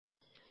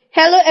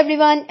Hello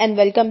everyone and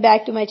welcome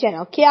back to my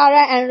channel.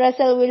 Ciara and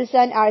Russell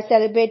Wilson are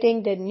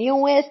celebrating the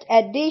newest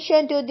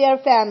addition to their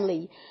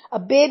family, a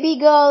baby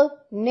girl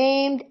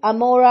named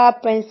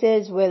Amora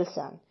Princess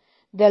Wilson.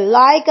 The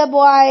Like a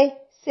Boy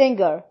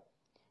singer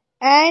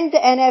and the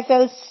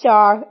NFL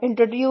star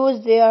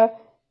introduced their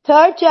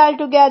third child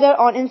together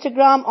on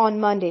Instagram on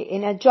Monday.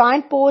 In a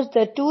joint post,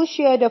 the two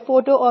shared a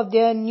photo of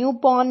their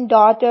newborn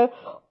daughter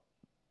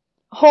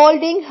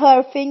holding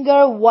her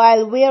finger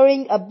while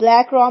wearing a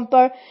black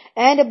romper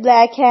and a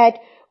black hat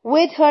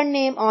with her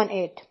name on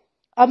it.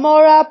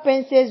 Amora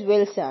Princess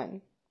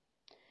Wilson,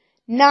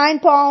 9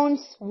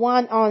 pounds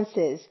 1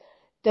 ounces.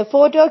 The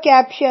photo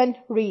caption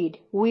read,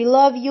 "We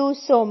love you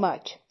so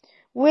much."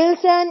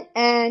 Wilson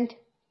and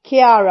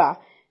Ciara,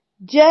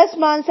 just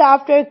months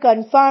after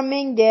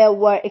confirming they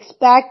were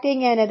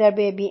expecting another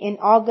baby in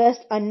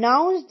August,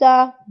 announced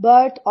the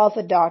birth of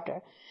a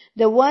daughter.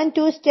 The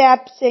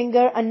 1-2-step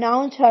singer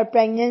announced her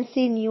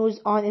pregnancy news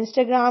on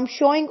Instagram,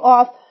 showing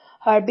off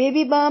her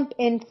baby bump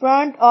in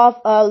front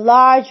of a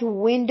large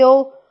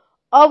window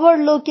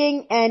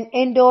overlooking an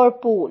indoor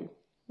pool.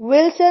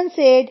 Wilson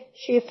said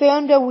she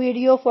filmed a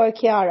video for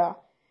Ciara.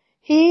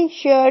 He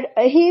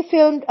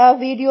filmed a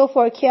video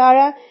for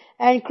Ciara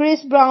and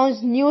Chris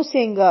Brown's new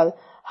single,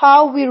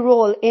 How We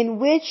Roll, in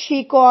which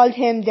she called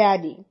him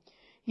Daddy.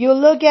 "You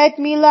look at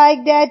me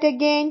like that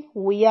again?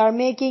 We are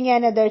making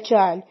another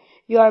child.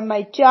 You are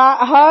my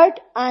heart,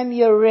 I'm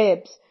your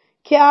ribs."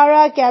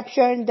 Ciara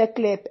captioned the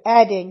clip,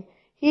 adding,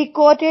 he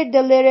quoted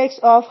the lyrics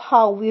of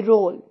How We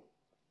Roll.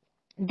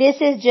 "This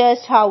is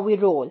just how we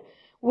roll."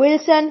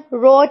 Wilson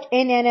wrote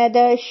in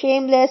another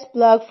shameless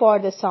plug for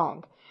the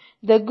song.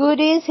 The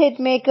Goodies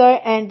hitmaker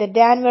and the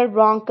Denver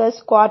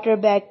Broncos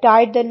quarterback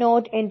tied the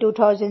knot in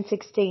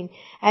 2016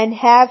 and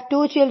have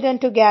 2 children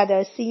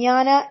together,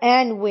 Sienna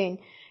and Wynn.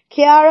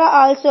 Ciara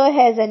also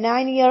has a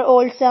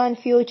 9-year-old son,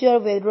 Future,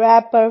 with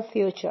rapper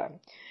Future.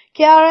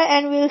 Ciara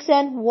and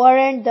Wilson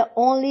weren't the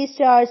only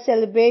stars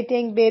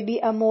celebrating baby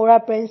Amora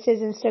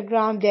Prince's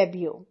Instagram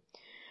debut.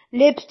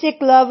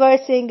 Lipstick lover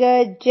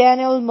singer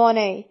Janelle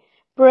Monáe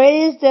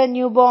praised the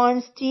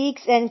newborn's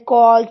cheeks and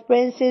called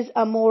Princess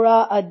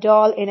Amora a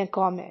doll in a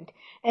comment.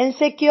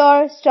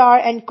 Insecure star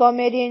and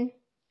comedian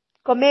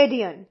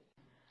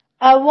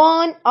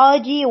Avon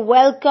Oji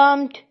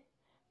welcomed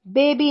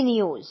baby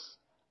news.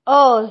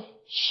 "Oh,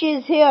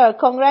 she's here.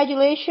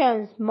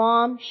 Congratulations,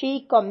 Mom,"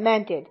 she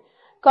commented.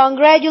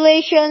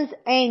 "Congratulations,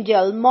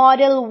 Angel,"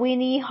 model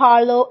Winnie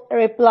Harlow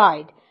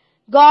replied.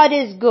 "God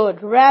is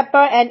good,"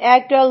 rapper and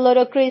actor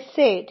Ludacris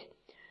said.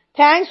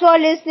 Thanks for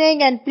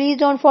listening and please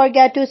don't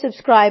forget to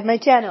subscribe my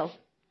channel.